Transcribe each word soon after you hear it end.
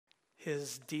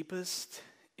His deepest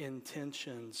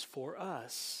intentions for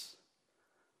us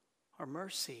are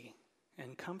mercy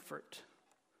and comfort.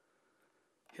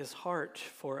 His heart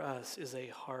for us is a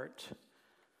heart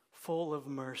full of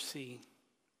mercy,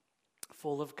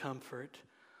 full of comfort,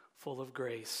 full of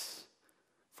grace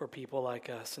for people like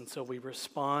us. And so we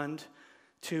respond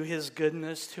to his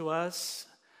goodness to us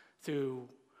through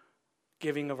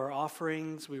giving of our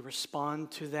offerings. We respond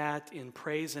to that in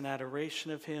praise and adoration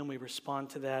of him. We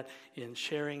respond to that in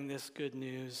sharing this good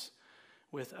news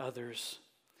with others.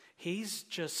 He's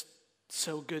just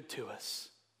so good to us.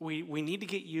 We need to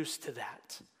get used to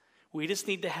that. We just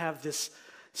need to have this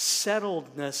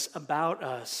settledness about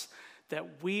us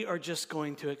that we are just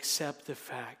going to accept the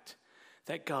fact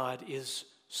that God is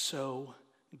so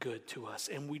good to us.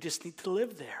 And we just need to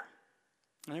live there.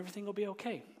 And everything will be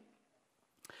okay.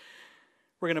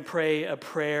 We're going to pray a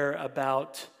prayer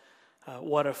about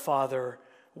what a Father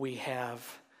we have.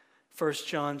 1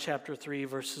 John chapter 3,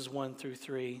 verses 1 through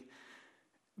 3.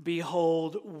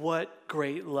 Behold, what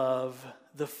great love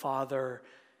the Father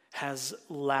has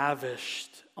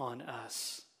lavished on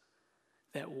us,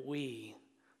 that we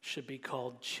should be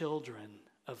called children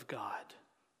of God.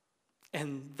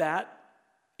 And that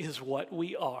is what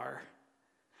we are.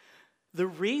 The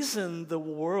reason the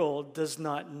world does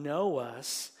not know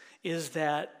us is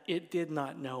that it did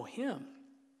not know him.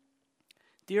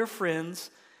 Dear friends,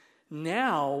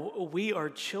 now we are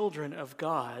children of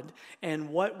God, and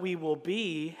what we will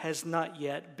be has not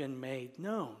yet been made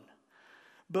known.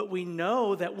 But we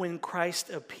know that when Christ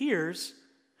appears,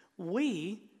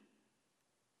 we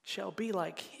shall be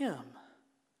like him,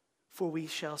 for we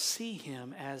shall see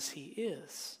him as he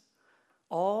is.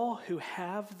 All who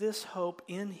have this hope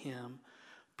in him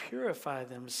purify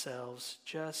themselves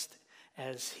just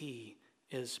as he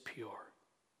is pure.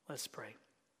 Let's pray.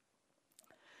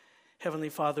 Heavenly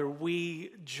Father,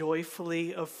 we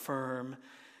joyfully affirm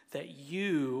that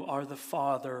you are the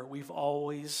Father we've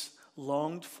always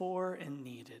longed for and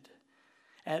needed.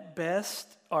 At best,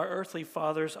 our earthly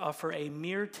fathers offer a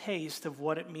mere taste of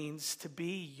what it means to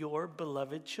be your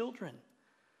beloved children.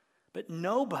 But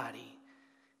nobody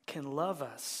can love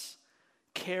us,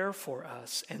 care for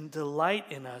us, and delight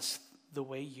in us the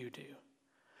way you do.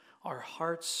 Our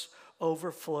hearts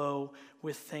overflow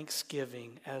with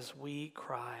thanksgiving as we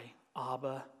cry,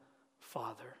 Abba,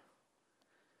 Father.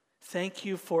 Thank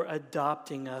you for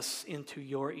adopting us into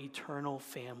your eternal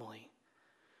family,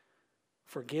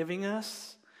 forgiving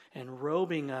us and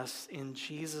robing us in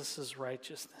Jesus'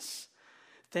 righteousness.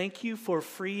 Thank you for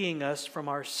freeing us from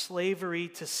our slavery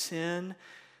to sin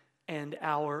and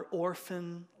our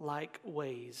orphan-like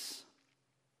ways.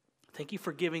 Thank you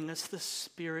for giving us the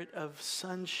spirit of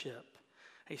sonship,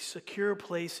 a secure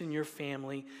place in your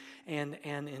family, and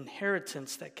an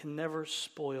inheritance that can never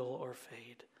spoil or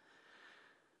fade.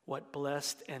 What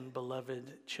blessed and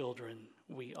beloved children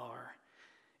we are.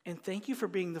 And thank you for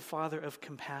being the Father of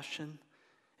compassion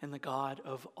and the God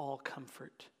of all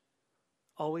comfort,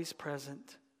 always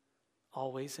present,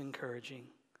 always encouraging.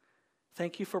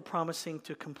 Thank you for promising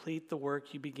to complete the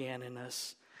work you began in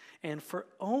us, and for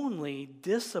only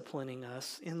disciplining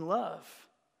us in love,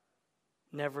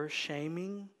 never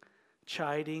shaming,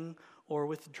 chiding, or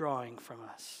withdrawing from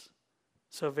us.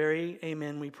 So very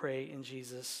amen we pray in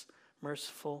Jesus'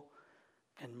 merciful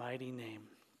and mighty name.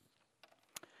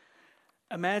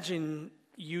 Imagine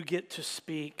you get to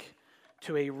speak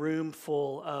to a room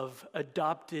full of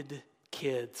adopted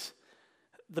kids.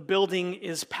 The building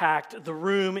is packed. The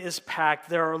room is packed.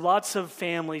 There are lots of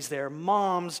families there,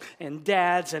 moms and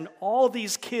dads, and all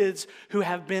these kids who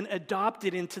have been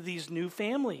adopted into these new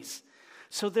families.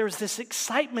 So there's this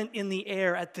excitement in the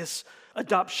air at this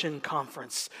adoption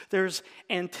conference. There's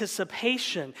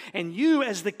anticipation. And you,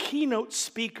 as the keynote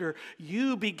speaker,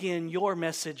 you begin your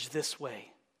message this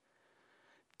way.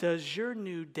 Does your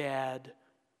new dad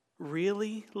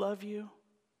really love you?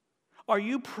 Are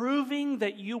you proving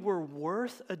that you were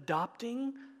worth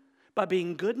adopting by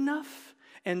being good enough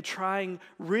and trying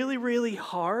really, really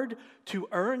hard to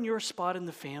earn your spot in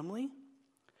the family?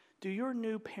 Do your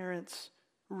new parents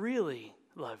really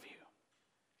love you?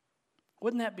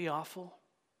 Wouldn't that be awful?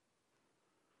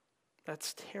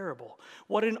 That's terrible.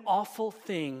 What an awful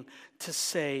thing to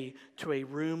say to a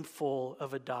room full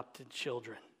of adopted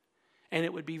children. And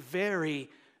it would be very,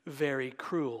 very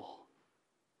cruel.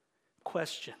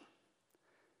 Question.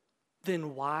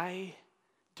 Then why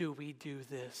do we do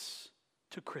this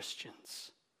to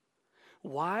Christians?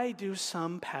 Why do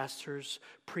some pastors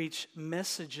preach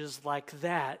messages like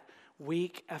that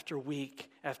week after week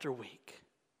after week?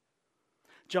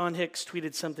 John Hicks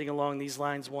tweeted something along these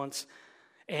lines once,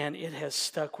 and it has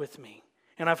stuck with me.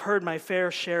 And I've heard my fair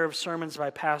share of sermons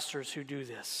by pastors who do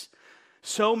this.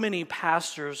 So many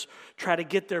pastors try to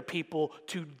get their people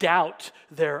to doubt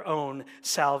their own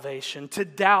salvation, to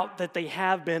doubt that they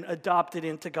have been adopted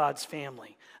into God's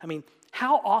family. I mean,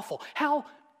 how awful, how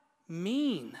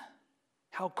mean,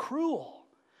 how cruel.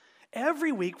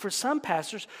 Every week, for some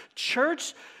pastors,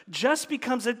 church just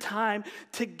becomes a time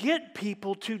to get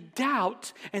people to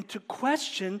doubt and to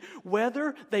question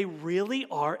whether they really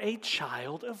are a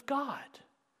child of God.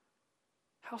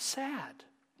 How sad.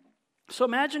 So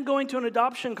imagine going to an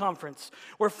adoption conference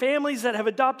where families that have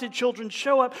adopted children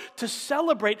show up to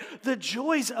celebrate the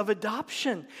joys of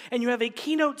adoption. And you have a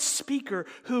keynote speaker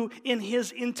who, in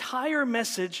his entire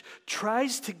message,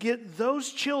 tries to get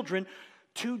those children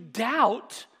to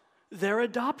doubt their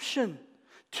adoption,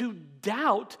 to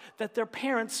doubt that their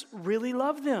parents really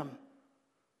love them,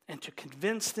 and to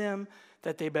convince them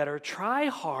that they better try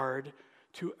hard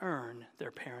to earn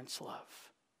their parents' love.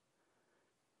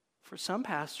 For some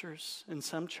pastors and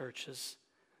some churches,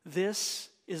 this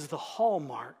is the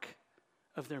hallmark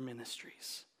of their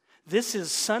ministries. This is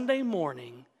Sunday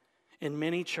morning in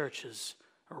many churches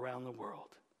around the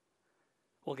world.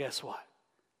 Well, guess what?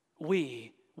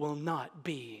 We will not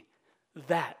be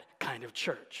that kind of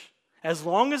church. As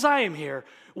long as I am here,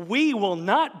 we will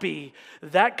not be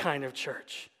that kind of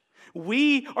church.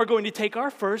 We are going to take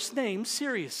our first name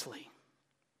seriously.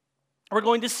 We're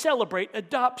going to celebrate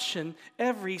adoption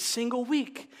every single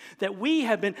week, that we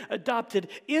have been adopted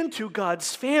into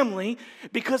God's family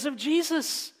because of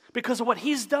Jesus, because of what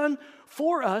He's done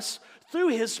for us through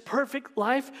His perfect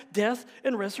life, death,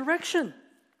 and resurrection.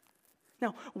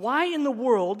 Now, why in the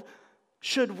world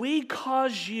should we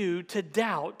cause you to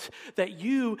doubt that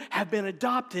you have been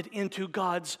adopted into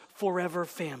God's forever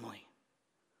family?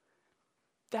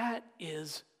 That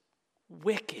is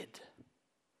wicked.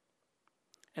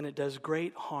 And it does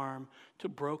great harm to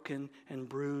broken and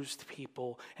bruised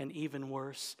people. And even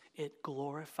worse, it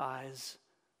glorifies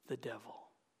the devil.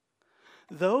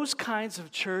 Those kinds of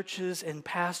churches and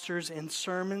pastors and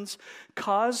sermons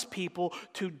cause people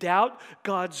to doubt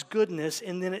God's goodness,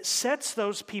 and then it sets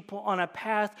those people on a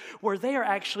path where they are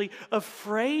actually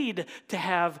afraid to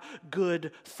have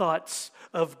good thoughts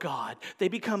of God. They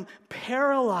become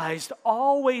paralyzed,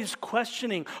 always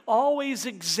questioning, always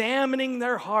examining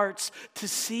their hearts to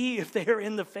see if they are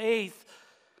in the faith,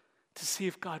 to see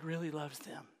if God really loves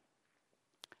them.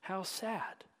 How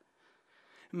sad.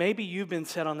 Maybe you've been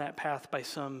set on that path by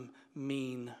some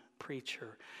mean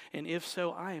preacher. And if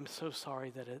so, I am so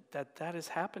sorry that has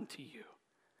happened to you.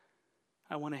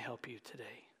 I want to help you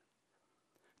today.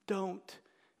 Don't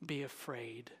be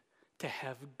afraid to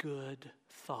have good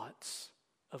thoughts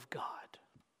of God.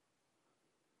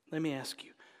 Let me ask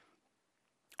you,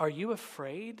 are you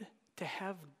afraid to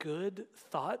have good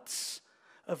thoughts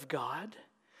of God?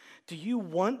 Do you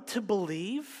want to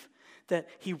believe that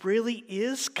He really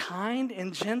is kind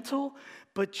and gentle,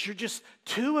 but you're just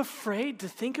too afraid to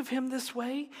think of Him this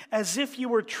way, as if you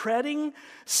were treading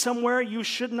somewhere you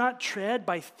should not tread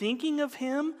by thinking of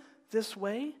Him this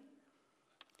way?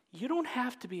 You don't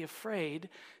have to be afraid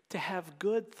to have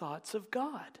good thoughts of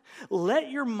God. Let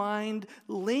your mind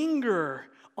linger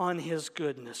on His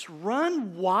goodness.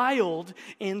 Run wild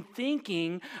in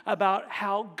thinking about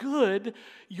how good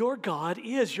your God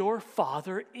is, your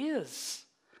Father is.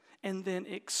 And then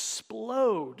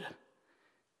explode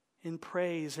in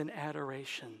praise and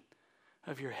adoration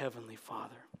of your Heavenly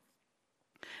Father.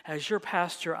 As your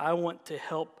pastor, I want to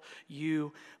help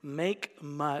you make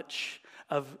much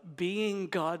of being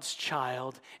God's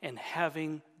child and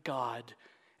having God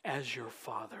as your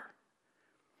Father.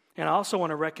 And I also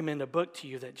want to recommend a book to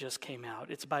you that just came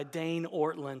out. It's by Dane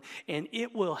Ortlund, and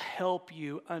it will help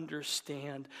you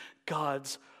understand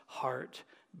God's heart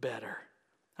better.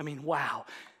 I mean, wow.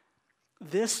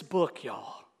 This book,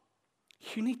 y'all,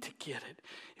 you need to get it.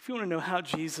 If you want to know how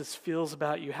Jesus feels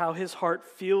about you, how His heart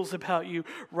feels about you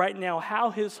right now, how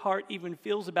His heart even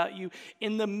feels about you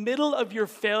in the middle of your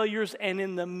failures and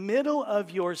in the middle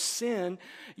of your sin,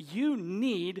 you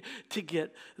need to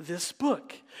get this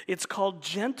book. It's called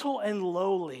Gentle and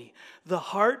Lowly, The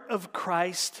Heart of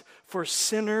Christ for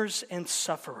Sinners and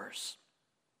Sufferers.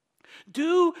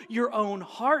 Do your own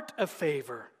heart a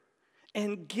favor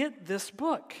and get this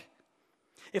book.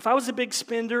 If I was a big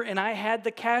spender and I had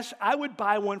the cash, I would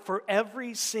buy one for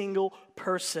every single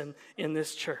person in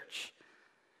this church.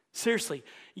 Seriously,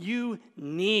 you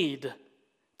need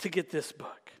to get this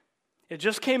book. It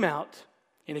just came out,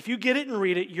 and if you get it and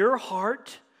read it, your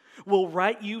heart will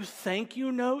write you thank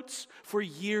you notes for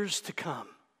years to come.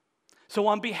 So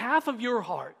on behalf of your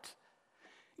heart,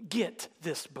 get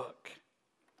this book.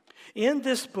 In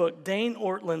this book, Dane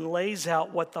Ortlund lays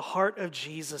out what the heart of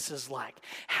Jesus is like.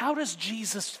 How does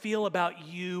Jesus feel about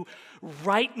you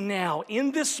right now,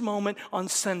 in this moment on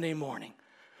Sunday morning?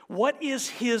 What is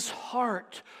his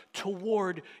heart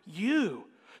toward you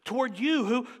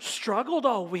who struggled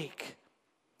all week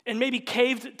and maybe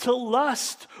caved to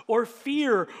lust or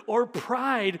fear or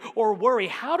pride or worry?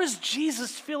 How does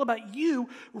Jesus feel about you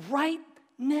right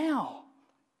now?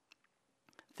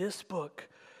 This book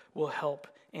will help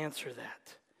answer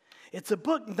that. It's a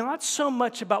book not so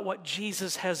much about what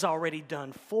Jesus has already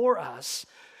done for us,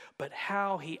 but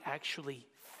how he actually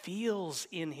feels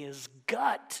in his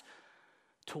gut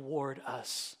toward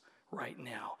us right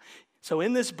now. So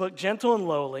in this book, Gentle and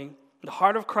Lowly, The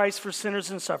Heart of Christ for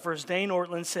Sinners and Sufferers, Dane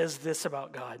Ortlund says this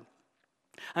about God.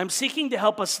 I'm seeking to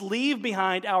help us leave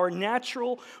behind our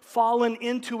natural fallen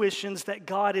intuitions that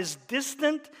God is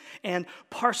distant and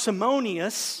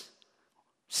parsimonious,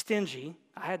 stingy.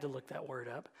 I had to look that word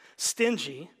up.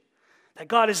 Stingy. That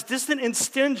God is distant and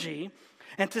stingy,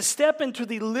 and to step into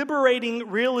the liberating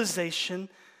realization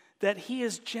that he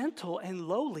is gentle and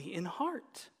lowly in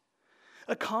heart.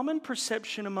 A common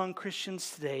perception among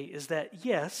Christians today is that,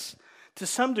 yes, to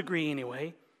some degree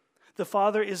anyway, the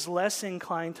Father is less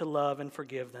inclined to love and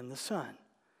forgive than the Son.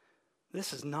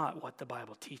 This is not what the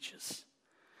Bible teaches.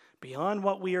 Beyond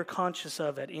what we are conscious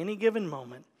of at any given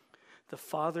moment, the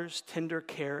Father's tender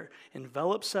care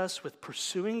envelops us with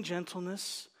pursuing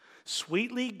gentleness,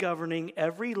 sweetly governing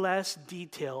every last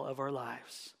detail of our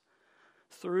lives.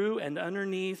 Through and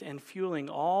underneath and fueling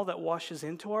all that washes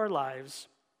into our lives,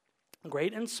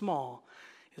 great and small,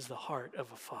 is the heart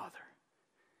of a Father.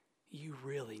 You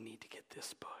really need to get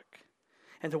this book.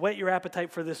 And to whet your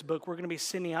appetite for this book, we're going to be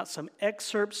sending out some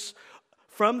excerpts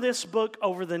from this book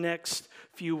over the next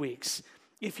few weeks.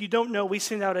 If you don't know, we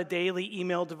send out a daily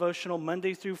email devotional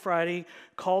Monday through Friday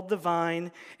called The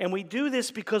Vine. And we do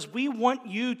this because we want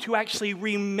you to actually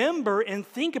remember and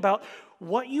think about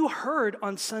what you heard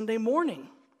on Sunday morning.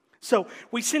 So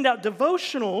we send out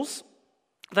devotionals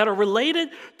that are related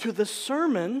to the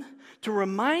sermon to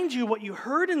remind you what you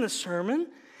heard in the sermon.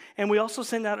 And we also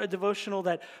send out a devotional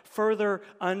that further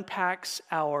unpacks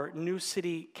our New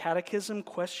City Catechism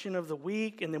question of the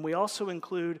week. And then we also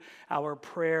include our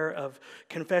prayer of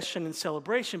confession and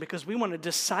celebration because we want to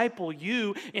disciple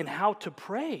you in how to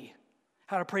pray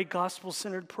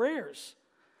gospel-centered prayers.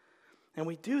 And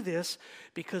we do this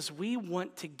because we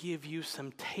want to give you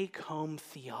some take-home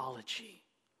theology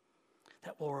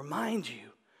that will remind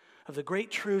you of the great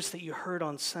truths that you heard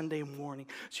on Sunday morning.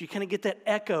 So you kind of get that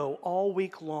echo all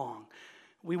week long.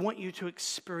 We want you to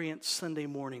experience Sunday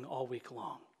morning all week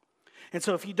long. And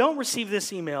so if you don't receive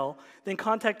this email, then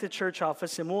contact the church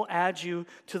office and we'll add you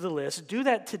to the list. Do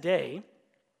that today,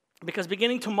 because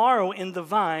beginning tomorrow in The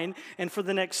Vine and for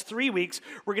the next 3 weeks,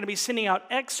 we're going to be sending out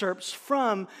excerpts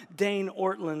from Dane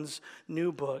Ortlund's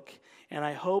new book. And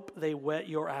I hope they whet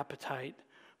your appetite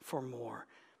for more.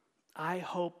 I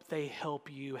hope they help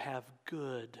you have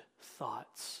good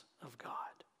thoughts of God.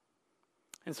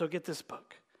 And so get this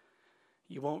book.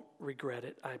 You won't regret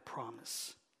it, I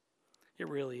promise. It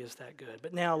really is that good.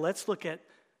 But now let's look at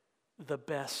the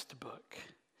best book.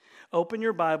 Open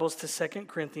your Bibles to 2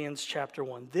 Corinthians chapter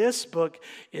 1. This book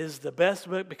is the best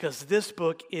book because this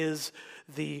book is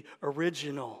the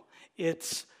original.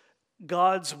 It's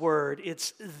God's Word.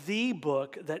 It's the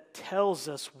book that tells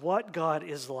us what God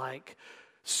is like,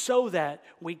 so that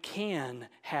we can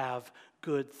have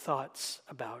good thoughts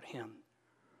about him.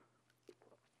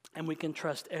 And we can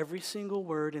trust every single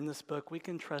word in this book. We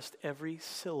can trust every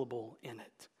syllable in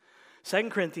it.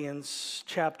 2 Corinthians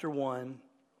chapter 1,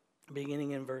 beginning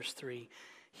in verse 3,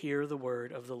 hear the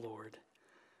word of the Lord.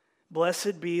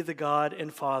 Blessed be the God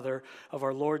and Father of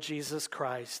our Lord Jesus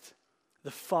Christ, the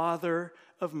Father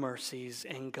of mercies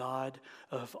and God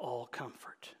of all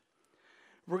comfort.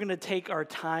 We're going to take our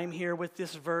time here with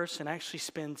this verse and actually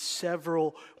spend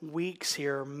several weeks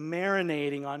here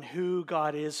marinating on who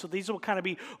God is. So these will kind of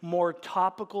be more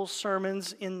topical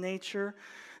sermons in nature.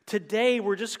 Today,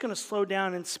 we're just going to slow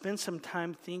down and spend some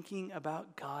time thinking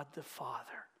about God the Father.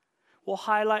 We'll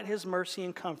highlight his mercy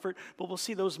and comfort, but we'll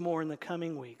see those more in the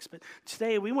coming weeks. But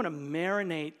today, we want to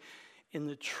marinate in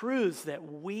the truths that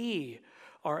we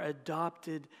are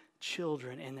adopted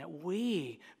children and that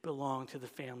we belong to the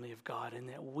family of God and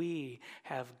that we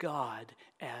have God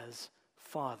as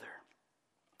Father.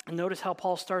 And notice how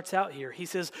Paul starts out here. He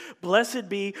says, "Blessed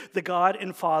be the God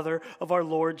and Father of our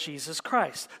Lord Jesus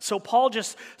Christ." So Paul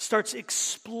just starts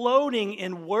exploding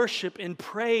in worship and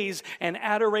praise and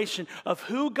adoration of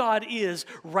who God is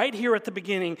right here at the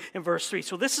beginning in verse 3.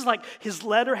 So this is like his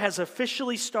letter has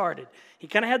officially started. He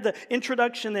kind of had the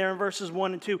introduction there in verses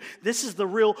 1 and 2. This is the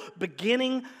real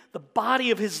beginning, the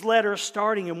body of his letter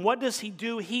starting. And what does he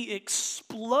do? He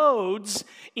explodes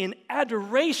in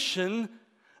adoration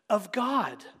of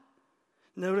God.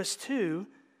 Notice too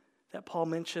that Paul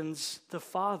mentions the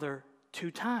Father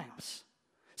 2 times.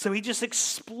 So he just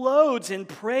explodes in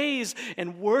praise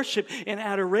and worship and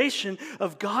adoration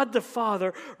of God the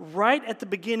Father right at the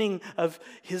beginning of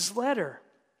his letter.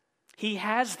 He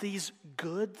has these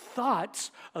good thoughts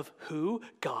of who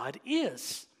God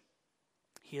is.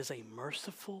 He is a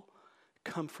merciful,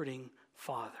 comforting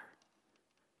Father.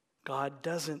 God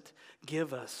doesn't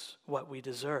give us what we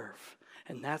deserve.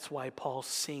 And that's why Paul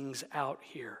sings out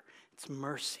here. It's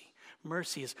mercy.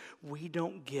 Mercy is we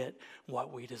don't get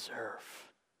what we deserve.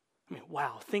 I mean,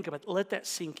 wow, think about it. Let that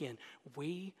sink in.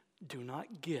 We do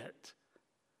not get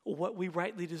what we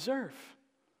rightly deserve.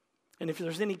 And if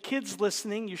there's any kids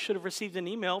listening, you should have received an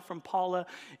email from Paula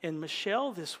and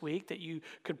Michelle this week that you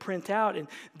could print out. And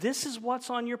this is what's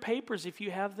on your papers if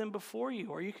you have them before you,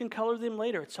 or you can color them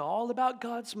later. It's all about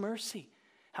God's mercy.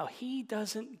 How he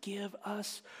doesn't give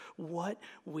us what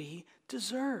we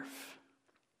deserve.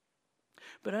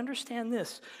 But understand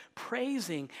this,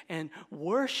 praising and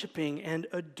worshiping and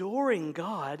adoring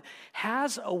God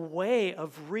has a way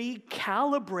of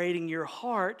recalibrating your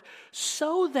heart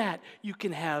so that you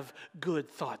can have good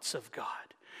thoughts of God.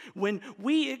 When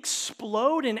we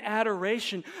explode in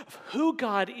adoration of who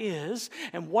God is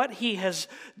and what he has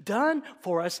done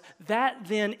for us, that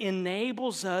then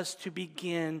enables us to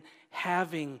begin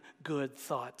having good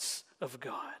thoughts of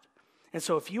God. And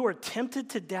so if you are tempted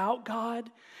to doubt God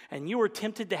and you are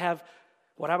tempted to have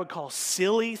what I would call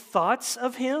silly thoughts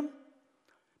of him,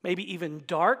 maybe even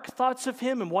dark thoughts of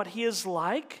him and what he is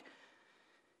like,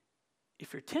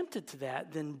 if you're tempted to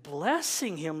that, then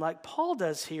blessing him like Paul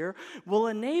does here will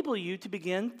enable you to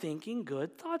begin thinking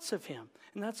good thoughts of him.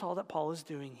 And that's all that Paul is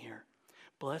doing here.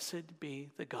 Blessed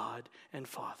be the God and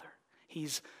Father.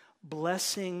 He's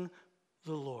blessing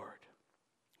the Lord.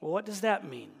 Well, what does that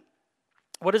mean?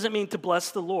 What does it mean to bless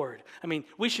the Lord? I mean,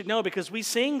 we should know because we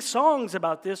sing songs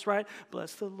about this, right?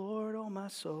 Bless the Lord, oh my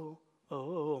soul,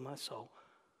 oh my soul.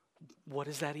 What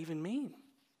does that even mean?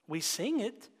 We sing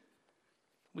it.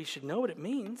 We should know what it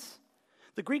means.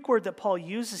 The Greek word that Paul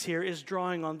uses here is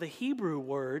drawing on the Hebrew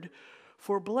word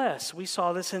for bless. We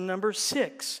saw this in Numbers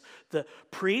 6. The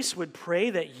priests would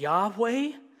pray that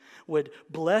Yahweh would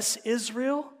bless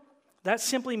Israel. That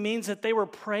simply means that they were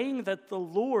praying that the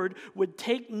Lord would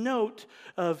take note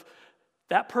of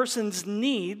that person's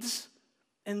needs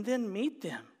and then meet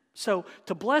them. So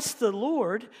to bless the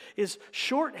Lord is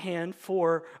shorthand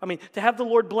for, to have the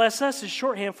Lord bless us is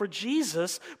shorthand for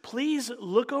Jesus. Please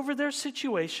look over their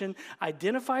situation,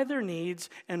 identify their needs,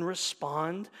 and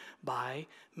respond by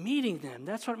meeting them.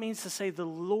 That's what it means to say the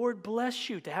Lord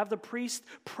bless you. To have the priest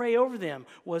pray over them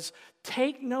was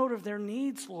take note of their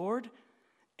needs, Lord,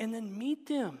 and then meet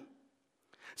them.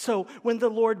 So when the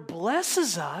Lord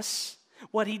blesses us,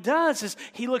 what he does is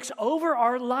he looks over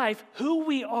our life, who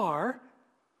we are,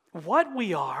 what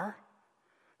we are,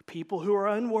 people who are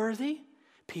unworthy,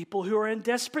 people who are in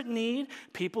desperate need,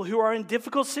 people who are in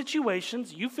difficult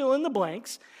situations, you fill in the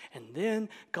blanks, and then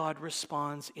God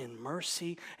responds in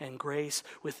mercy and grace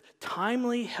with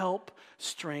timely help,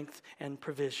 strength, and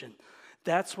provision.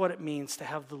 That's what it means to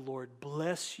have the Lord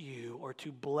bless you or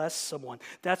to bless someone.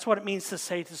 That's what it means to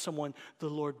say to someone, the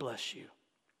Lord bless you.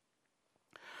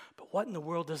 But what in the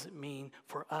world does it mean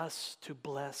for us to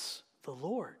bless the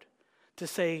Lord? To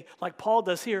say, like Paul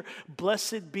does here,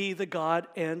 blessed be the God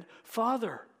and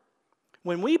Father.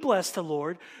 When we bless the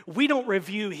Lord, we don't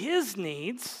review his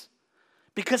needs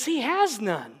because he has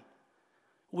none.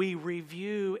 We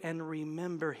review and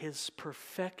remember his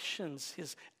perfections,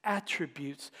 his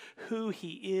attributes, who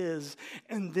he is,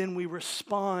 and then we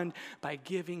respond by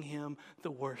giving him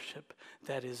the worship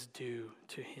that is due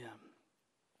to him.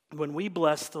 When we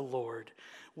bless the Lord,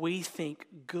 we think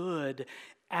good,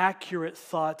 accurate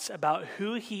thoughts about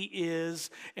who he is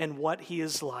and what he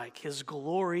is like, his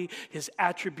glory, his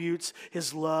attributes,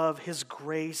 his love, his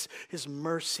grace, his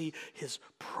mercy, his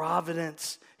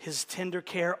providence, his tender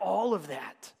care, all of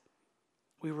that.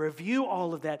 We review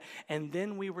all of that, and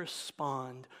then we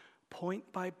respond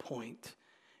point by point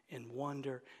in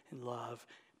wonder and love,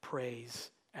 praise,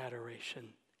 adoration,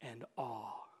 and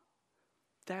awe.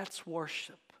 That's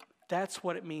worship. That's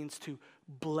what it means to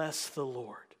bless the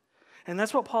Lord. And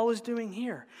that's what Paul is doing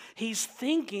here. He's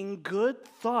thinking good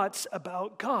thoughts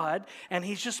about God, and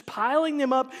he's just piling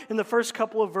them up in the first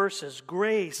couple of verses.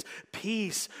 Grace,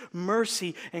 peace,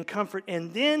 mercy, and comfort.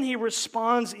 And then he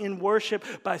responds in worship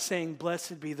by saying,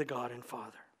 "Blessed be the God and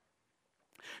Father."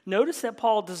 Notice that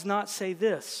Paul does not say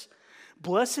this,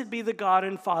 "Blessed be the God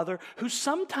and Father who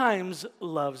sometimes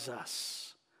loves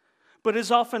us, but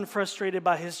is often frustrated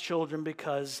by his children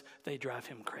because they drive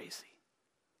him crazy."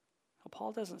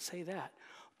 Paul doesn't say that.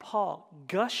 Paul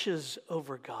gushes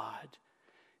over God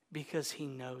because he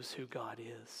knows who God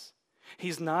is.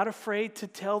 He's not afraid to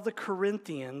tell the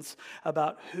Corinthians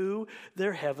about who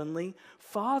their heavenly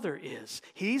Father is.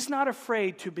 He's not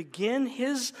afraid to begin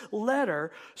his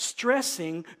letter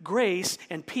stressing grace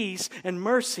and peace and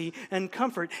mercy and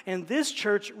comfort. And this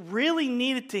church really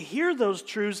needed to hear those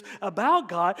truths about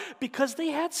God because they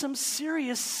had some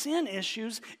serious sin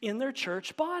issues in their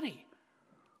church body.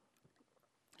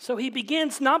 So he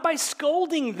begins not by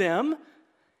scolding them,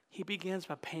 he begins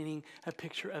by painting a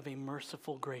picture of a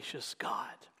merciful, gracious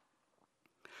God.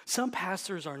 Some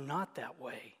pastors are not that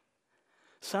way.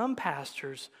 Some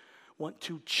pastors want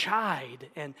to chide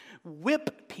and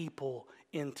whip people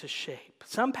into shape.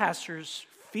 Some pastors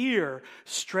fear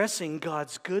stressing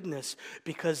God's goodness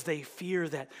because they fear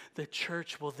that the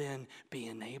church will then be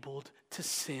enabled to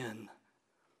sin.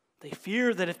 They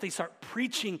fear that if they start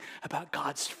preaching about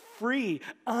God's free,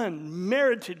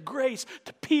 unmerited grace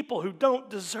to people who don't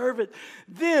deserve it,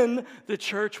 then the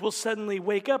church will suddenly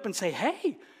wake up and say,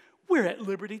 "Hey, we're at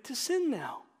liberty to sin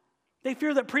now." They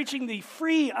fear that preaching the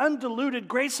free, undiluted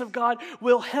grace of God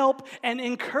will help and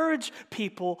encourage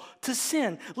people to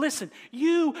sin. Listen,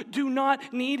 you do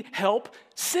not need help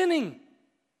sinning.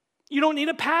 You don't need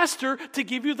a pastor to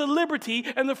give you the liberty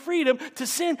and the freedom to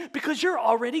sin because you're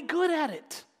already good at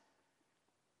it.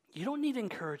 You don't need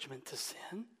encouragement to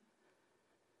sin.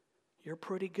 You're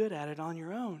pretty good at it on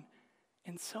your own,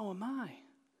 and so am I.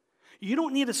 You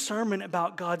don't need a sermon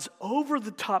about God's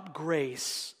over-the-top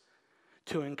grace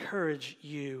to encourage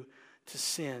you to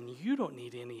sin. You don't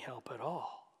need any help at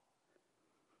all.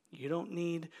 You don't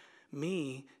need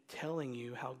me telling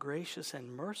you how gracious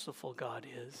and merciful God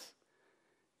is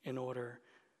in order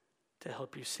to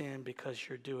help you sin because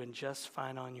you're doing just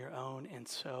fine on your own, and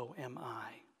so am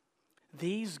I.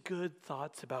 These good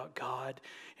thoughts about God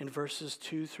in verses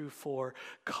 2 through 4,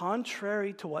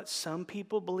 contrary to what some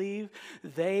people believe,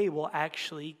 they will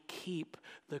actually keep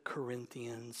the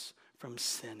Corinthians from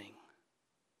sinning,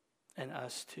 and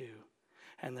us too.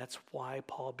 And that's why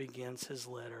Paul begins his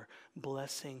letter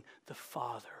blessing the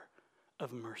Father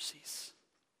of mercies.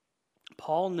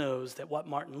 Paul knows that what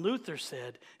Martin Luther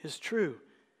said is true.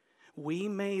 We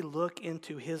may look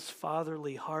into his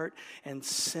fatherly heart and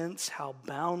sense how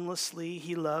boundlessly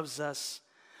he loves us.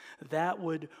 That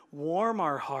would warm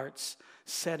our hearts,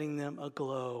 setting them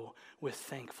aglow with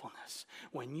thankfulness.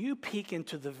 When you peek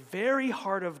into the very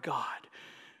heart of God,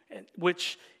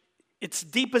 which its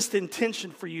deepest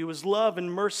intention for you is love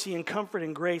and mercy and comfort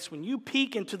and grace, when you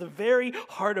peek into the very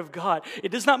heart of God, it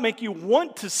does not make you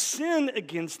want to sin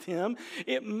against him.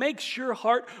 It makes your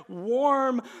heart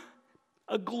warm,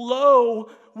 aglow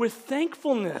with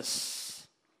thankfulness.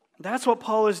 That's what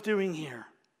Paul is doing here.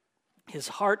 His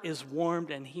heart is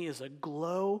warmed and he is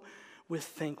aglow with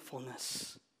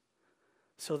thankfulness.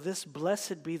 So this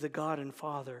blessed be the God and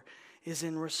Father is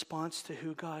in response to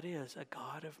who God is, a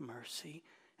God of mercy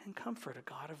and comfort, a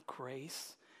God of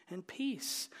grace and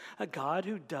peace, a God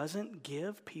who doesn't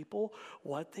give people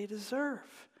what they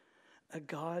deserve, a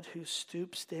God who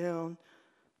stoops down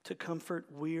to comfort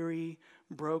weary,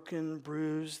 broken,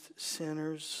 bruised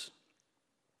sinners,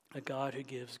 a God who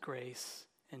gives grace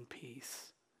and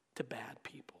peace to bad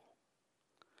people.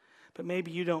 But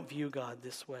maybe you don't view God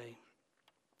this way,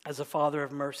 as a Father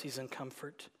of mercies and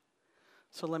comfort.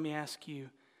 So let me ask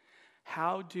you,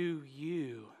 how do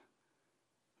you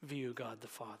view God the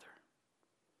Father?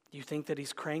 Do you think that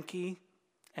he's cranky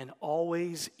and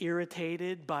always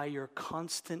irritated by your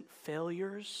constant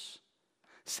failures?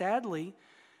 Sadly,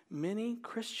 many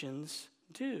Christians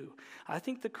do. I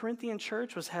think the Corinthian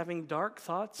church was having dark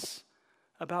thoughts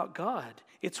about God.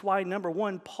 It's why, number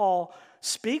one, Paul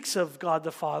speaks of God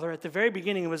the Father at the very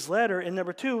beginning of his letter. And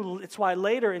number two, it's why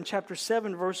later in chapter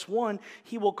 7, verse 1,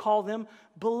 he will call them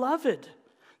beloved.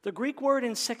 The Greek word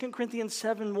in 2 Corinthians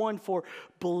 7:1 for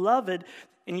beloved,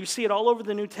 and you see it all over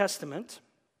the New Testament,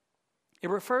 it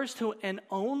refers to an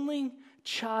only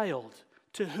child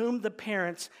to whom the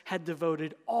parents had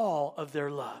devoted all of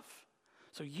their love.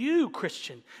 So you,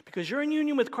 Christian, because you're in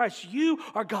union with Christ, you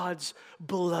are God's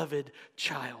beloved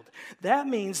child. That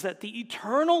means that the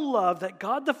eternal love that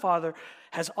God the Father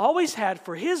has always had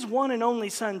for his one and only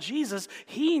Son, Jesus,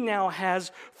 he now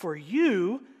has for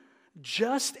you,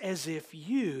 just as if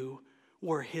you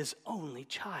were his only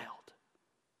child.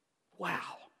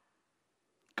 Wow.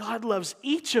 God loves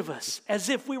each of us as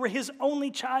if we were his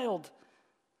only child.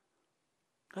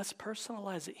 Let's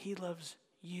personalize it. He loves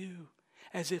you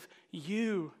as if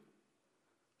you,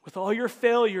 with all your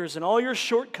failures and all your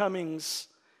shortcomings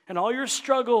and all your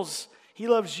struggles, he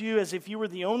loves you as if you were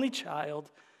the only child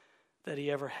that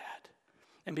he ever had.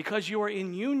 And because you are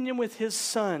in union with his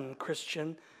Son,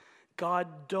 Christian,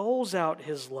 God doles out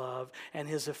his love and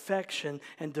his affection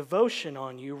and devotion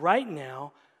on you right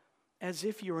now as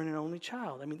if you were an only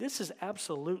child. I mean, this is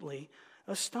absolutely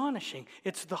astonishing.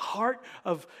 It's the heart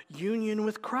of union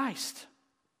with Christ.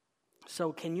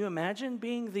 So can you imagine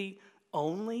being the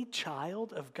only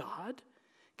child of God?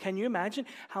 Can you imagine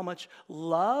how much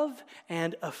love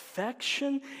and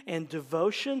affection and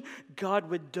devotion God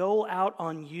would dole out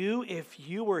on you if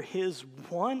you were his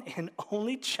one and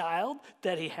only child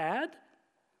that he had?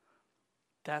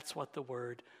 That's what the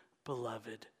word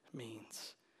beloved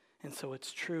means. And so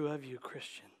it's true of you,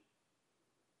 Christian.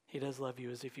 He does love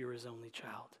you as if you were his only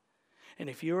child. And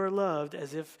if you are loved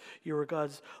as if you were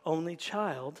God's only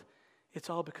child, it's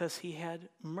all because he had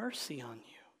mercy on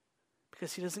you.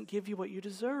 Because he doesn't give you what you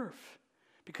deserve.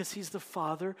 Because he's the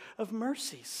Father of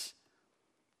mercies.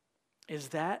 Is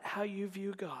that how you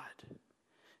view God?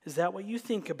 Is that what you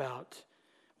think about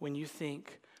when you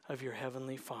think of your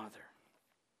Heavenly Father?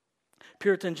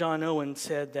 Puritan John Owen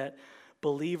said that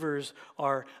believers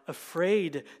are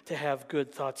afraid to have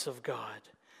good thoughts of God.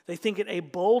 They think it a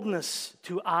boldness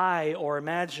to eye or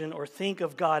imagine or think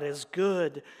of God as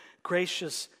good,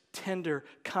 gracious, tender,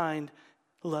 kind,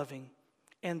 loving.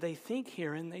 And they think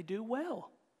herein they do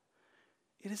well.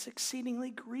 It is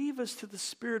exceedingly grievous to the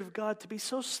Spirit of God to be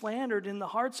so slandered in the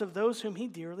hearts of those whom he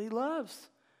dearly loves.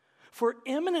 For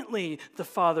eminently the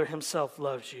Father himself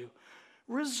loves you.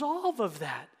 Resolve of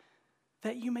that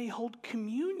you may hold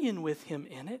communion with him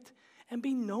in it and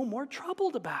be no more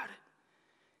troubled about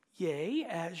it. Yea,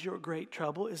 as your great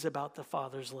trouble is about the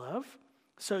Father's love,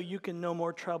 so you can no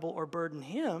more trouble or burden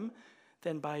him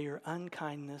than by your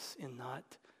unkindness in not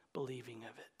believing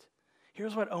of it.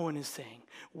 Here's what Owen is saying.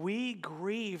 We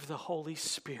grieve the Holy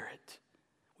Spirit.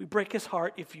 We break his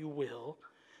heart, if you will,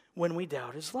 when we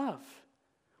doubt his love.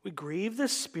 We grieve the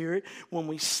Spirit when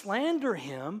we slander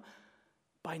him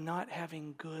by not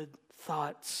having good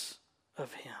thoughts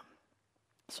of him.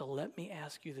 So let me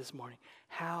ask you this morning,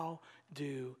 how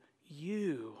do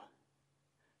you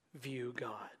view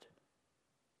God?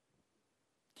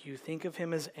 Do you think of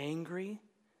him as angry,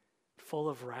 full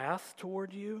of wrath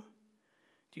toward you?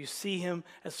 Do you see him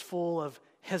as full of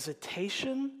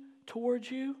hesitation toward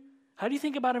you? How do you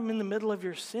think about him in the middle of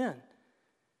your sin?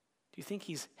 Do you think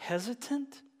he's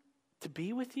hesitant to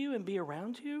be with you and be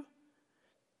around you?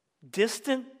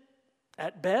 Distant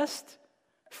at best?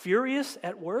 Furious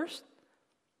at worst?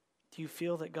 Do you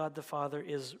feel that God the Father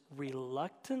is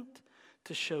reluctant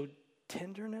to show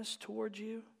tenderness towards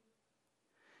you?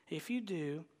 If you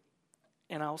do,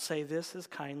 and I'll say this as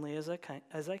kindly as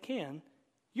I can,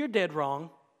 you're dead wrong,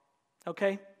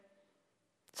 okay?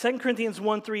 2 Corinthians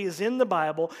 1:3 is in the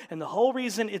Bible, and the whole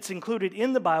reason it's included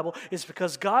in the Bible is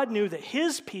because God knew that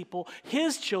his people,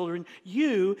 his children,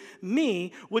 you,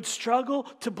 me, would struggle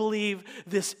to believe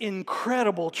this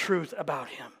incredible truth about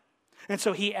him. And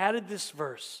so he added this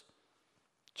verse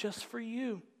just for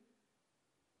you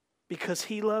because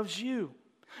he loves you.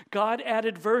 God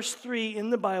added verse 3 in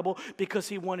the Bible because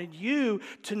he wanted you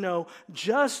to know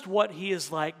just what he is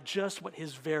like, just what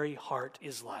his very heart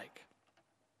is like.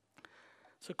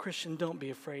 So, Christian, don't be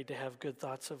afraid to have good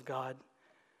thoughts of God.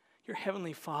 Your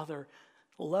Heavenly Father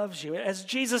loves you. As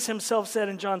Jesus himself said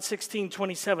in John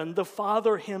 16:27, the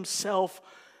Father himself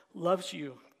loves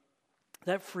you.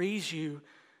 That frees you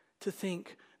to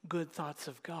think good thoughts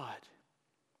of God.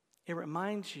 It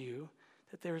reminds you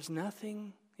that there is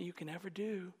nothing that you can ever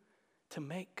do to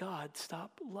make God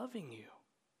stop loving you.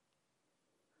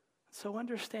 So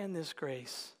understand this,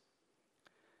 grace.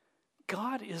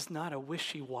 God is not a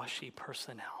wishy-washy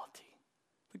personality.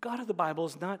 The God of the Bible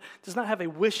does not have a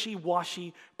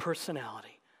wishy-washy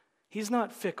personality. He's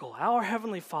not fickle. Our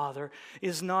Heavenly Father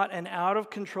is not an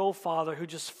out-of-control Father who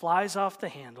just flies off the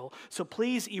handle. So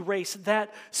please erase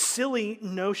that silly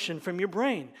notion from your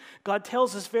brain. God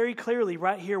tells us very clearly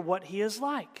right here what he is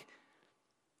like.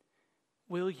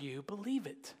 Will you believe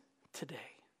it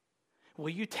today?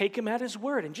 will you take him at his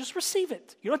word and just receive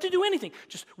it? You don't have to do anything.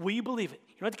 Just, will you believe it?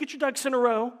 You don't have to get your ducks in a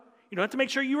row. You don't have to make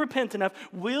sure you repent enough.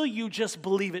 Will you just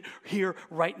believe it here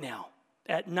right now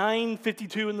at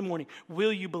 9:52 in the morning?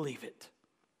 Will you believe it?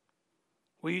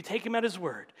 Will you take him at his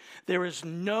word? There is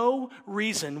no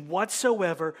reason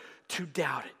whatsoever to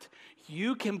doubt it.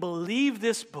 You can believe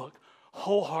this book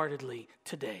wholeheartedly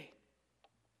today.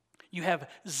 You have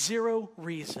zero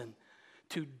reason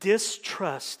to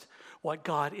distrust what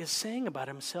God is saying about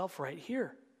himself right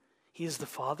here. He is the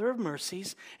Father of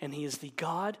mercies, and he is the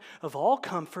God of all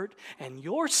comfort, and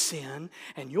your sin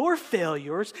and your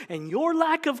failures and your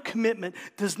lack of commitment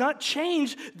does not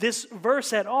change this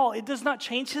verse at all. It does not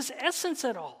change his essence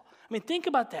at all. I mean, think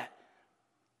about that.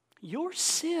 Your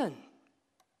sin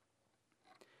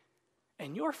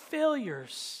and your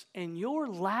failures and your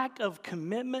lack of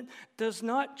commitment does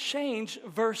not change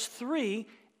verse 3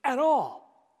 at all.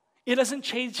 It doesn't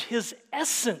change his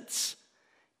essence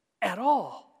at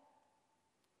all.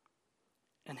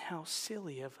 And how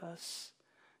silly of us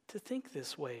to think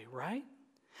this way, right?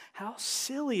 How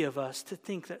silly of us to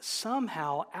think that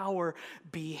somehow our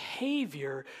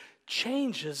behavior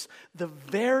changes the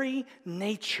very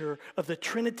nature of the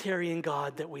Trinitarian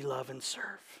God that we love and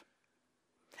serve.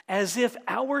 As if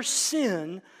our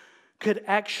sin could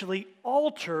actually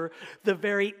alter the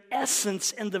very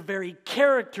essence and the very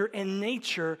character and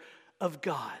nature of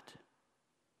God.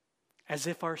 As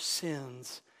if our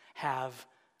sins have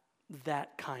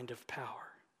that kind of power.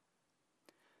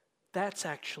 That's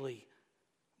actually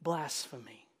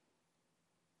blasphemy.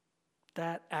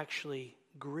 That actually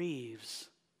grieves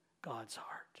God's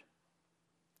heart.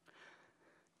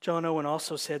 John Owen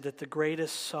also said that the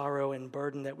greatest sorrow and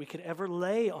burden that we could ever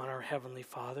lay on our Heavenly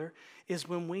Father is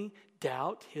when we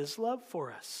doubt his love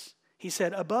for us. He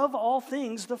said, above all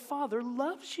things, the Father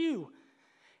loves you.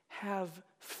 Have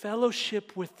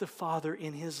fellowship with the Father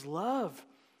in his love.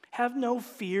 Have no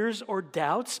fears or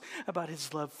doubts about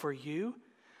his love for you.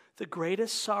 The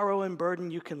greatest sorrow and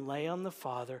burden you can lay on the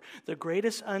Father, the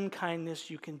greatest unkindness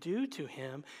you can do to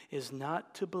him is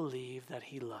not to believe that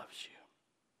he loves you.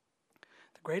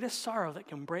 The greatest sorrow that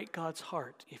can break God's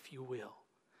heart, if you will,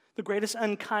 the greatest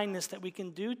unkindness that we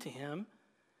can do to him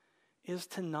is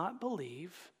to not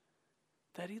believe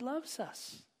that he loves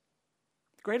us.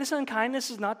 The greatest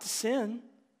unkindness is not to sin.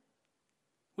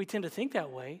 We tend to think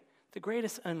that way. The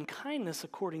greatest unkindness,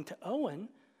 according to Owen,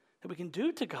 that we can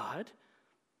do to God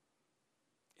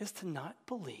is to not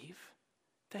believe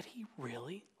that he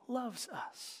really loves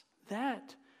us.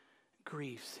 That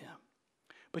grieves him.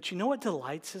 But you know what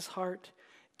delights his heart?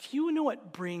 Do you know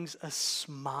what brings a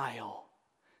smile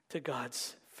to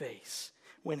God's face?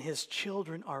 When his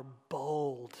children are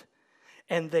bold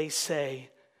and they say,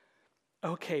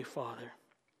 okay, Father,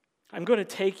 I'm going to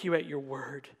take you at your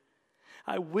word.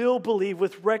 I will believe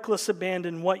with reckless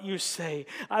abandon what you say.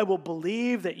 I will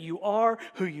believe that you are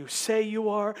who you say you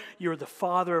are. You're the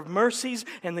Father of mercies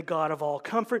and the God of all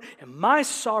comfort, and my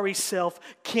sorry self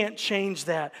can't change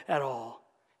that at all.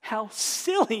 How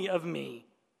silly of me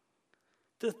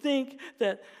to think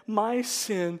that my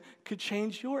sin could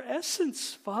change your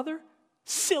essence, Father.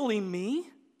 Silly me.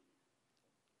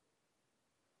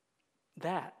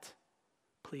 That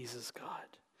pleases God.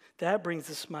 That brings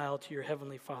a smile to your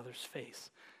Heavenly Father's face.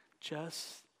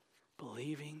 Just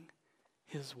believing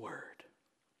his word.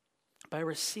 By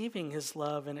receiving his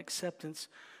love and acceptance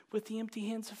with the empty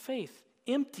hands of faith.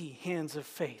 Empty hands of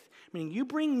faith. Meaning you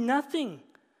bring nothing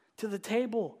to the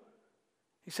table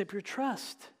except your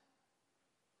trust.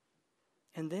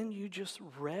 And then you just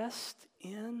rest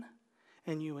in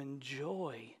and you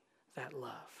enjoy that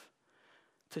love.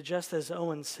 To just as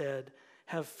Owen said,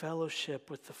 have fellowship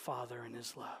with the Father in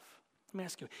his love. Let me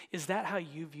ask you, is that how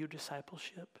you view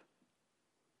discipleship?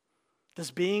 Does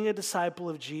being a disciple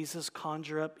of Jesus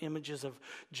conjure up images of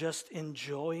just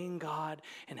enjoying God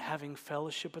and having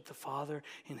fellowship with the Father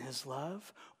in his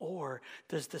love? Or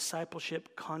does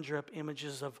discipleship conjure up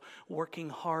images of working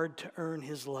hard to earn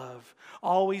his love?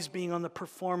 Always being on the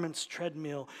performance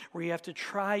treadmill where you have to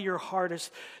try your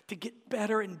hardest to get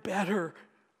better and better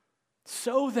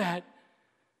so that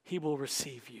he will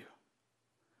receive you.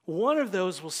 One of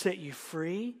those will set you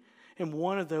free, and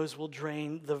one of those will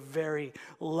drain the very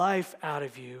life out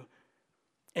of you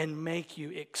and make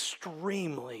you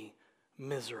extremely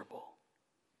miserable.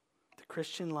 The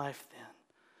Christian life, then,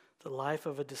 the life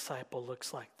of a disciple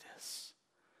looks like this.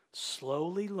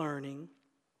 Slowly learning,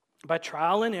 by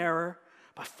trial and error,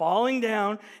 by falling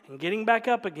down and getting back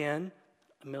up again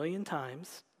 1,000,000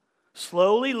 times,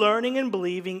 Slowly learning and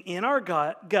believing in our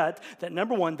gut that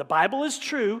number one, the Bible is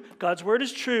true, God's word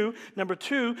is true. Number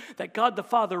two, that God the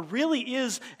Father really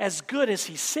is as good as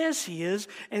he says he is.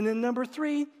 And then number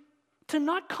three, to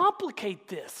not complicate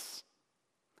this.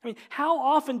 I mean, how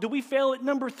often do we fail at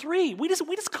number three? We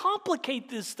just complicate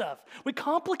this stuff. We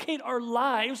complicate our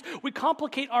lives. We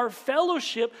complicate our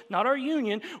fellowship, not our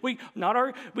union. We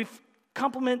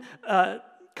complicate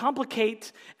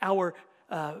our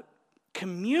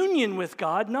communion with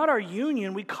God, not our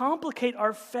union. We complicate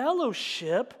our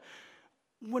fellowship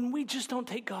when we just don't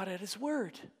take God at his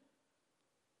word.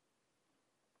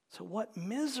 So what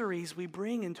miseries we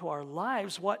bring into our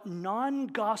lives, what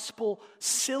non-gospel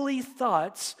silly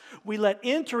thoughts we let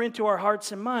enter into our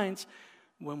hearts and minds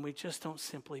when we just don't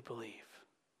simply believe.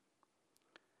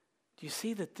 Do you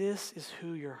see that this is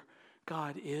who your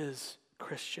God is,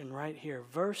 Christian, right here?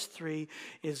 Verse 3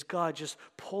 is God just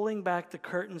pulling back the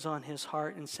curtains on his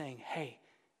heart and saying, hey,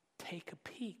 take a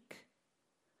peek.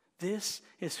 This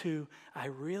is who I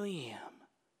really am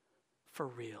for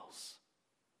reals.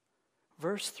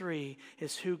 Verse 3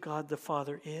 is who God the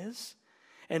Father is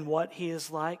and what he is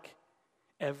like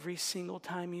every single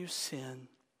time you sin,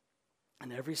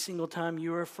 and every single time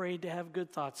you are afraid to have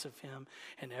good thoughts of him,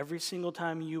 and every single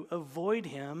time you avoid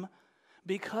him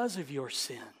because of your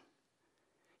sin.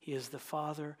 He is the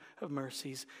Father of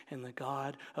mercies and the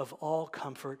God of all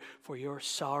comfort for your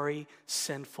sorry,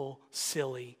 sinful,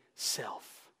 silly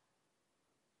self.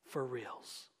 For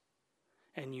reals.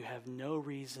 And you have no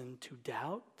reason to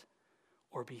doubt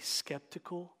or be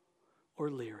skeptical or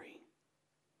leery.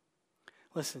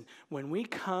 Listen, when we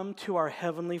come to our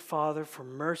Heavenly Father for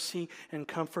mercy and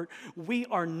comfort, we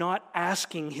are not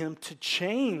asking him to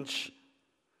change.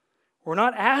 We're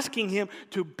not asking him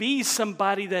to be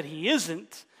somebody that he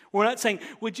isn't. We're not saying,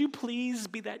 would you please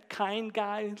be that kind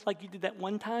guy like you did that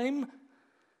one time?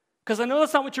 Because I know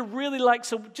that's not what you're really like,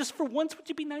 so just for once, would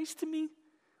you be nice to me?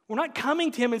 We're not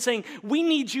coming to him and saying, we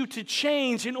need you to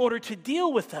change in order to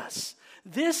deal with us.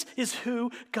 This is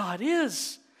who God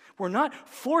is. We're not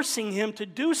forcing him to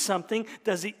do something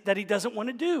that he doesn't want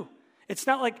to do. It's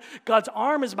not like God's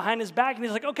arm is behind his back and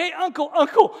he's like, okay, uncle,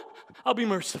 I'll be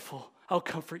merciful. I'll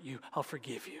comfort you. I'll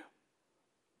forgive you.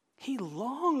 He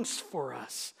longs for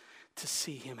us to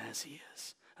see him as he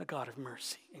is, a God of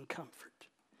mercy and comfort.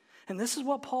 And this is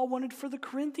what Paul wanted for the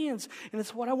Corinthians. And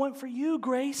it's what I want for you,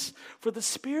 Grace, for the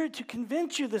Spirit to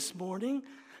convince you this morning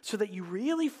so that you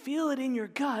really feel it in your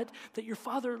gut that your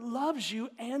Father loves you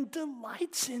and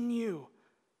delights in you.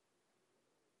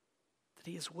 That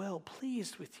he is well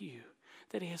pleased with you.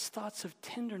 That he has thoughts of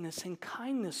tenderness and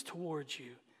kindness towards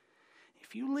you.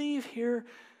 If you leave here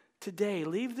today,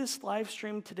 leave this live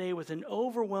stream today with an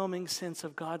overwhelming sense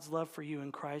of God's love for you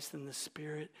in Christ, and the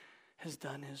Spirit has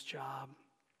done his job.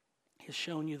 He has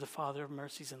shown you the Father of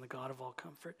mercies and the God of all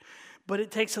comfort. But it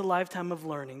takes a lifetime of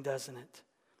learning, doesn't it?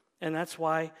 And that's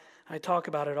why I talk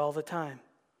about it all the time.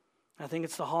 I think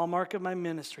it's the hallmark of my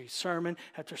ministry, sermon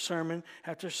after sermon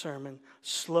after sermon,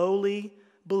 slowly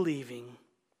believing.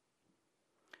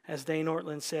 As Dane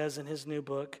Ortland says in his new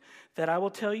book, that I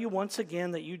will tell you once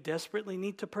again that you desperately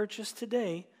need to purchase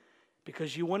today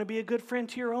because you want to be a good friend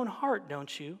to your own heart,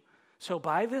 don't you? So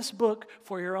buy this book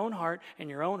for your own heart, and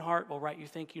your own heart will write you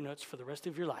thank you notes for the rest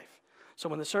of your life. So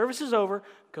when the service is over,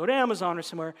 go to Amazon or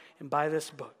somewhere and buy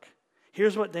this book.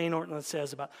 Here's what Dane Ortland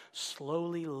says about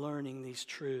slowly learning these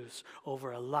truths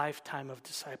over a lifetime of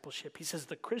discipleship. He says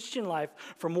the Christian life,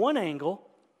 from one angle,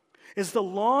 is the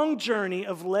long journey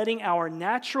of letting our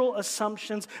natural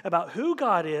assumptions about who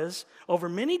God is over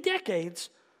many decades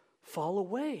fall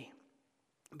away,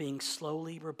 being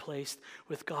slowly replaced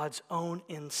with God's own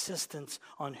insistence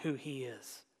on who he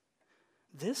is.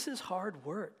 This is hard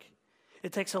work.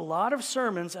 It takes a lot of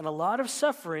sermons and a lot of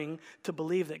suffering to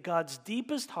believe that God's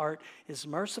deepest heart is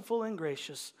merciful and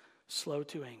gracious, slow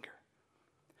to anger.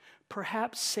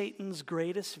 Perhaps Satan's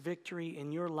greatest victory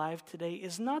in your life today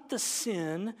is not the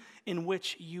sin in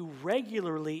which you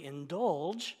regularly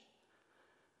indulge,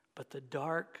 but the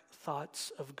dark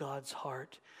thoughts of God's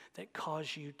heart that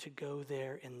cause you to go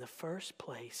there in the first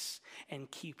place and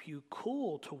keep you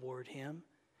cool toward him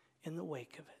in the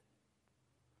wake of it.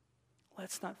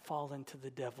 Let's not fall into the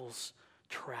devil's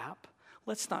trap.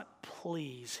 Let's not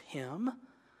please him.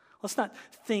 Let's not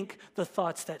think the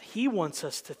thoughts that he wants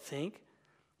us to think.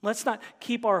 Let's not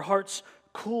keep our hearts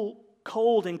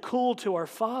cold and cool to our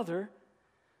Father.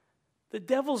 The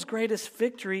devil's greatest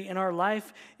victory in our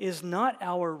life is not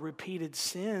our repeated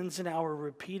sins and our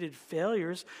repeated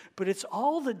failures, but it's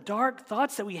all the dark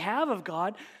thoughts that we have of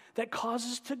God that cause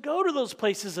us to go to those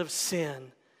places of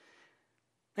sin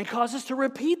and cause us to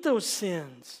repeat those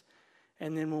sins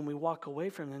And then when we walk away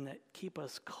from them, that keep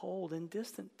us cold and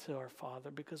distant to our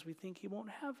Father because we think he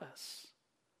won't have us.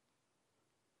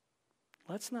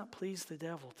 Let's not please the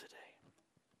devil today.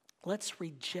 Let's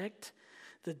reject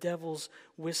the devil's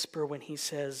whisper when he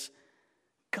says,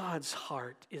 God's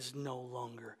heart is no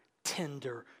longer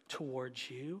tender towards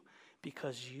you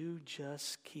because you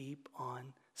just keep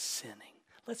on sinning.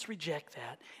 Let's reject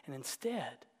that, and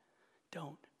instead,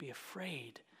 don't be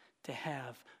afraid to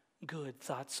have good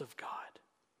thoughts of God.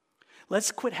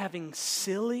 Let's quit having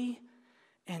silly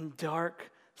and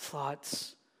dark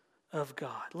thoughts of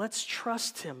God. Let's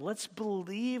trust him. Let's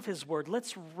believe his word.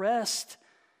 Let's rest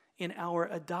in our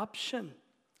adoption.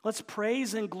 Let's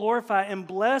praise and glorify and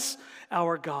bless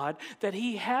our God that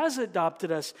he has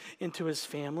adopted us into his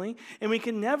family, and we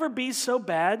can never be so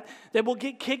bad that we'll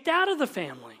get kicked out of the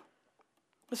family.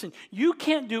 Listen, you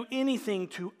can't do anything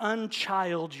to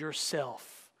unchild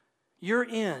yourself. You're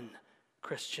in,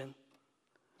 Christian,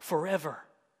 forever.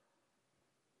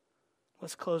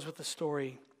 Let's close with a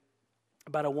story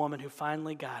about a woman who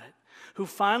finally got it, who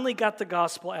finally got the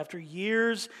gospel after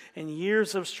years and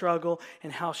years of struggle,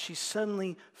 and how she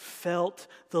suddenly felt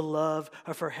the love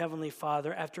of her Heavenly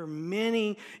Father after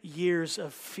many years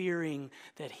of fearing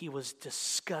that he was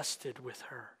disgusted with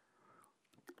her.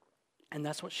 And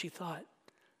that's what she thought.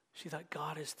 She thought,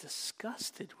 God is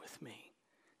disgusted with me,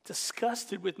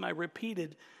 disgusted with my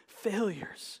repeated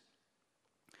failures.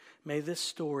 May this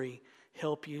story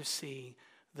help you see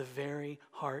the very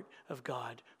heart of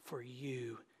God for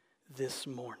you this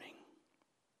morning.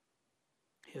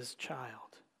 His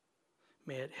child.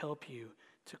 May it help you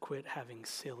to quit having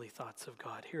silly thoughts of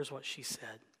God. Here's what she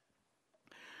said.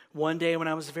 One day when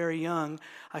I was very young,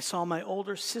 I saw my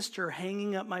older sister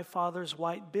hanging up my father's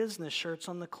white business shirts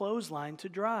on the clothesline to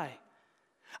dry.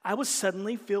 I was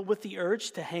suddenly filled with the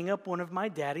urge to hang up one of my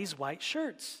daddy's white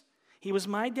shirts. He was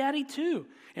my daddy too,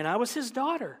 and I was his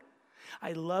daughter.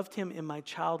 I loved him in my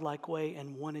childlike way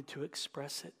and wanted to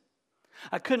express it.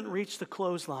 I couldn't reach the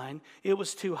clothesline. It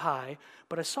was too high,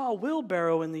 but I saw a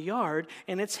wheelbarrow in the yard,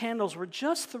 and its handles were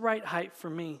just the right height for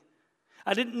me.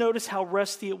 I didn't notice how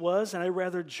rusty it was, and I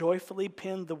rather joyfully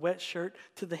pinned the wet shirt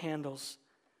to the handles.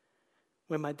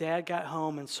 When my dad got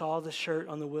home and saw the shirt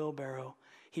on the wheelbarrow,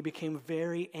 he became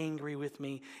very angry with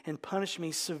me and punished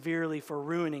me severely for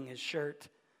ruining his shirt.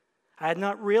 I had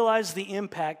not realized the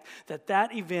impact that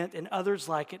that event and others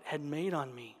like it had made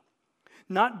on me.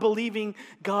 Not believing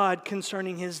God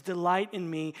concerning his delight in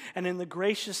me and in the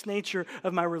gracious nature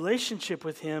of my relationship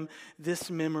with him,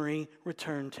 this memory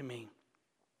returned to me.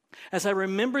 As I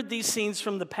remembered these scenes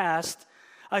from the past,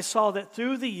 I saw that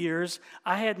through the years,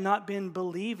 I had not been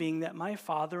believing that my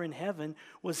Father in heaven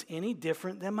was any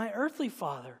different than my earthly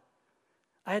father.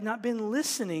 I had not been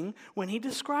listening when he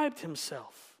described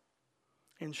himself.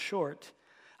 In short,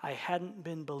 I hadn't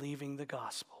been believing the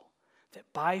gospel, that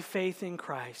by faith in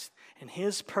Christ and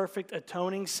his perfect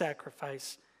atoning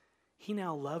sacrifice, he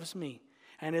now loves me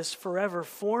and is forever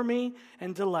for me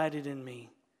and delighted in me.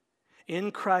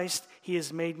 In Christ, he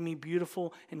has made me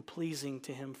beautiful and pleasing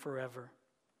to him forever.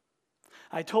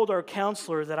 I told our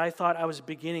counselor that I thought I was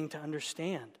beginning to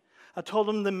understand. I told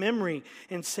him the memory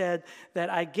and said that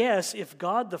I guess if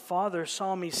God the Father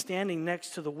saw me standing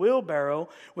next to the wheelbarrow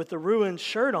with the ruined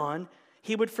shirt on,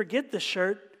 he would forget the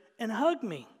shirt and hug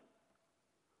me.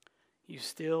 You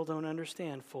still don't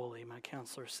understand fully, my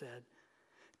counselor said.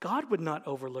 God would not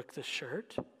overlook the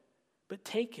shirt, but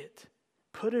take it,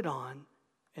 put it on,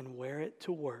 and wear it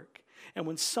to work. And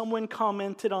when someone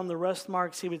commented on the rust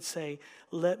marks, he would say,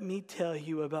 "Let me tell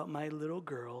you about my little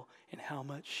girl and how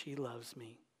much she loves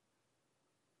me."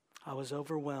 I was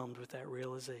overwhelmed with that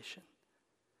realization.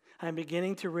 I'm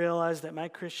beginning to realize that my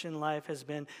Christian life has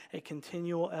been a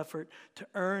continual effort to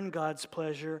earn God's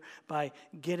pleasure by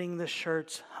getting the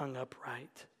shirts hung up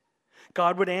right.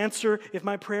 God would answer if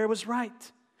my prayer was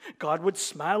right. God would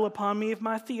smile upon me if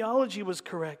my theology was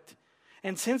correct.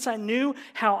 And since I knew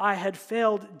how I had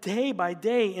failed day by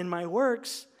day in my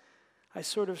works, I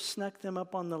sort of snuck them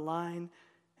up on the line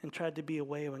and tried to be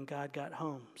away when God got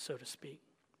home, so to speak.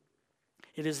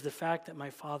 It is the fact that my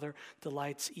Father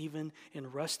delights even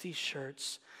in rusty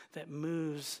shirts that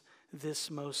moves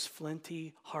this most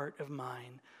flinty heart of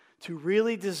mine to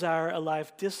really desire a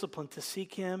life disciplined to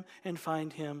seek him and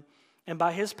find him, and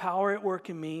by his power at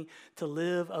work in me to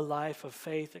live a life of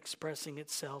faith expressing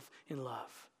itself in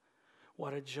love.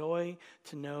 What a joy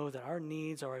to know that our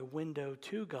needs are a window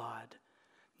to God,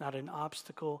 not an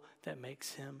obstacle that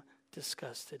makes him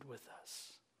disgusted with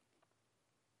us.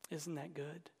 Isn't that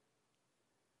good?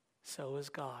 So is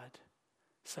God.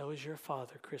 So is your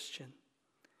Father, Christian.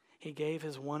 He gave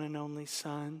his one and only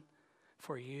Son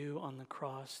for you on the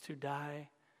cross to die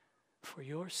for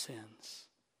your sins.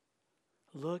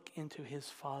 Look into his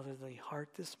fatherly heart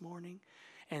this morning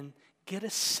and get a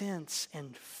sense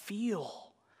and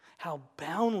feel how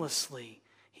boundlessly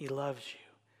he loves you.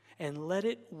 And let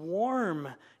it warm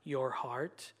your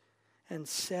heart and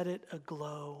set it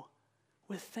aglow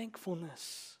with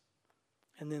thankfulness.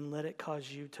 And then let it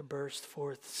cause you to burst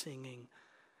forth singing,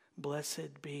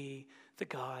 "Blessed be the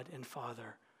God and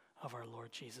Father of our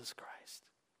Lord Jesus Christ."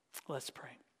 Let's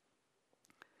pray.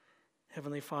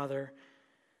 Heavenly Father,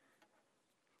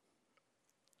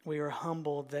 we are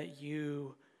humbled that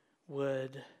you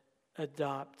would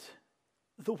adopt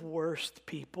the worst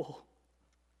people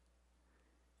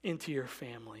into your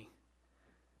family.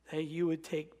 That you would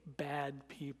take bad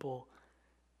people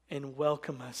and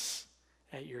welcome us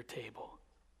at your table.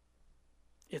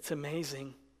 It's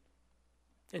amazing.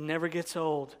 It never gets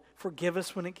old. Forgive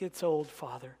us when it gets old,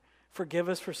 Father. Forgive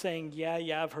us for saying,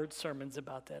 yeah, I've heard sermons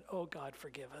about that. Oh, God,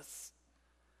 forgive us.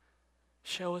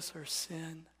 Show us our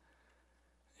sin.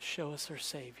 Show us our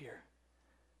Savior.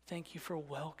 Thank you for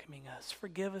welcoming us.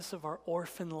 Forgive us of our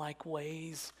orphan-like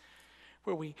ways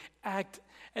where we act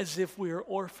as if we are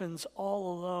orphans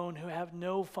all alone who have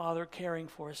no father caring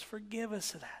for us. Forgive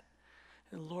us of that.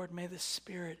 And Lord, may the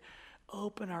Spirit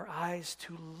open our eyes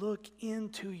to look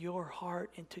into your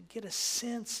heart and to get a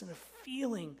sense and a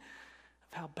feeling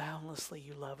of how boundlessly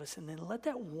you love us. And then let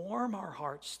that warm our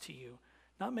hearts to you.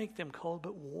 Not make them cold,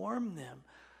 but warm them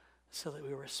so that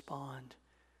we respond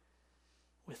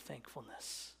with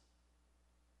thankfulness.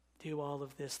 Do all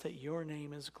of this that your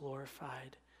name is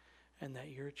glorified and that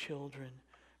your children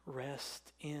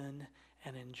rest in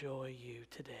and enjoy you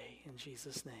today. In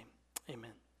Jesus' name,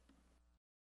 amen.